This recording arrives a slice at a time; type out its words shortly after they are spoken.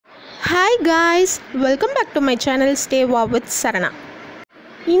Hi guys, welcome back to my channel Stay Wow with Sarana.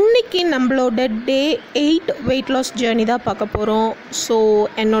 இன்னைக்கு நம்மளோட டே 8 weight loss journey தான் பார்க்க போகிறோம். ஸோ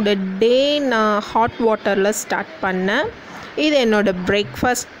என்னோட டே நான் ஹாட் வாட்டரில் ஸ்டார்ட் பண்ணேன். இது என்னோட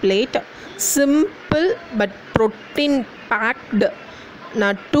breakfast plate. Simple but protein packed.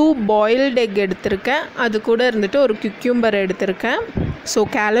 நான் 2 பாயில்டு எக் எடுத்திருக்கேன். அது கூட இருந்துட்டு ஒரு குக்யூம்பர் எடுத்திருக்கேன். ஸோ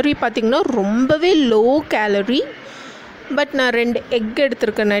கேலரி பார்த்திங்கன்னா ரொம்பவே லோ கேலரி. பட் நான் 2 எக்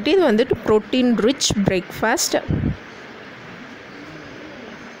எடுத்திருக்கேன்னாட்டி இது வந்துட்டு ப்ரோட்டீன் ரிச் பிரேக்ஃபாஸ்ட்.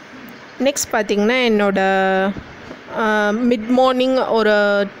 நெக்ஸ்ட் பார்த்திங்கன்னா என்னோடய மிட் மார்னிங் ஒரு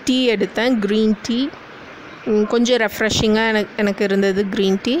டீ எடுத்தேன், க்ரீன் டீ. கொஞ்சம் ரெஃப்ரெஷிங்காக எனக்கு இருந்தது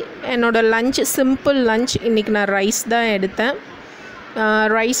க்ரீன் டீ. என்னோடய லஞ்ச் சிம்பிள் லஞ்ச். இன்றைக்கி நான் ரைஸ் தான் எடுத்தேன்.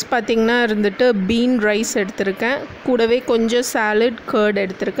 ரைஸ் பார்த்திங்கன்னா இருந்துட்டு பீன் ரைஸ் எடுத்திருக்கேன். கூடவே கொஞ்சம் சாலட் கர்ட்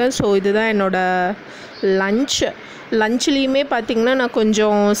எடுத்திருக்கேன். ஸோ இதுதான் என்னோடய லஞ்ச்லேயுமே பார்த்திங்கன்னா நான்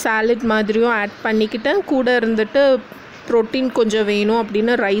கொஞ்சம் சாலட் மாதிரியும் ஆட் பண்ணிக்கிட்டேன். கூட இருந்துட்டு ப்ரோட்டீன் கொஞ்சம் வேணும்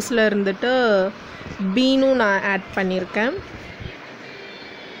அப்படின்னு ரைஸில் இருந்துட்டு பீனும் நான் ஆட் பண்ணியிருக்கேன்.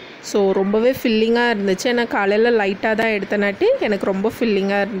 ஸோ ரொம்பவே ஃபில்லிங்காக இருந்துச்சு. ஏன்னா காலையில் லைட்டாக தான் எடுத்தனாட்டி எனக்கு ரொம்ப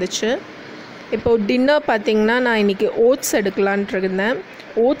ஃபில்லிங்காக இருந்துச்சு. இப்போது டின்னர் பார்த்திங்கன்னா நான் இன்றைக்கி ஓட்ஸ் எடுக்கலான்ட்டு இருந்தேன்.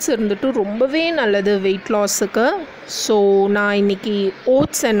 ஓட்ஸ் இருந்துட்டு ரொம்பவே நல்லது வெயிட் லாஸுக்கு. ஸோ நான் இன்றைக்கி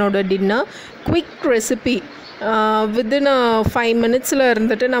ஓட்ஸ் என்னோடய டின்னர். குவிக் ரெசிபி, வித்தின் 5 மினிட்ஸில்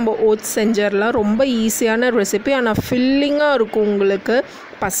இருந்துட்டு நம்ம ஓட்ஸ் செஞ்சிடலாம். ரொம்ப ஈஸியான ரெசிபி. ஆனால் ஃபில்லிங்காக இருக்கும். உங்களுக்கு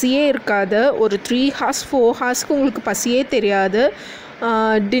பசியே இருக்காது. ஒரு 3 ஹார்ஸ் 4 ஹார்ஸ்க்கு உங்களுக்கு பசியே தெரியாது.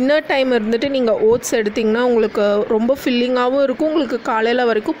 டின்னர் டைம் இருந்துட்டு நீங்கள் ஓட்ஸ் எடுத்திங்கன்னா உங்களுக்கு ரொம்ப ஃபில்லிங்காகவும் இருக்கும். உங்களுக்கு காலையில்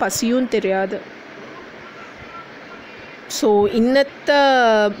வரைக்கும் பசியும் தெரியாது. ஸோ இன்னத்த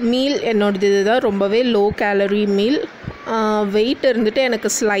மீல் என்னோடது இதுதான். ரொம்பவே லோ கேலரி மீல். வெயிட் இருந்துட்டு எனக்கு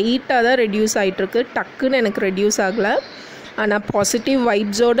ஸ்லைட்டாக தான் ரெடியூஸ் ஆகிட்டுருக்கு. டக்குன்னு எனக்கு ரெடியூஸ் ஆகலை. ஆனால் பாசிட்டிவ்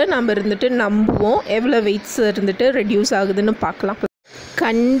வைப்ஸோடு நம்ம இருந்துட்டு நம்புவோம். எவ்வளோ வெயிட்ஸ் இருந்துட்டு ரெடியூஸ் ஆகுதுன்னு பார்க்கலாம்.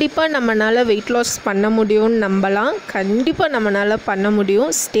 கண்டிப்பாக நம்மளால் வெயிட் லாஸ் பண்ண முடியும்னு நம்பலாம். கண்டிப்பாக நம்மளால் பண்ண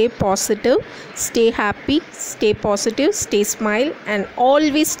முடியும். Stay positive, stay happy, stay positive, stay smile and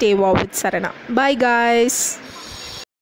always stay wow with சரணா. By guys.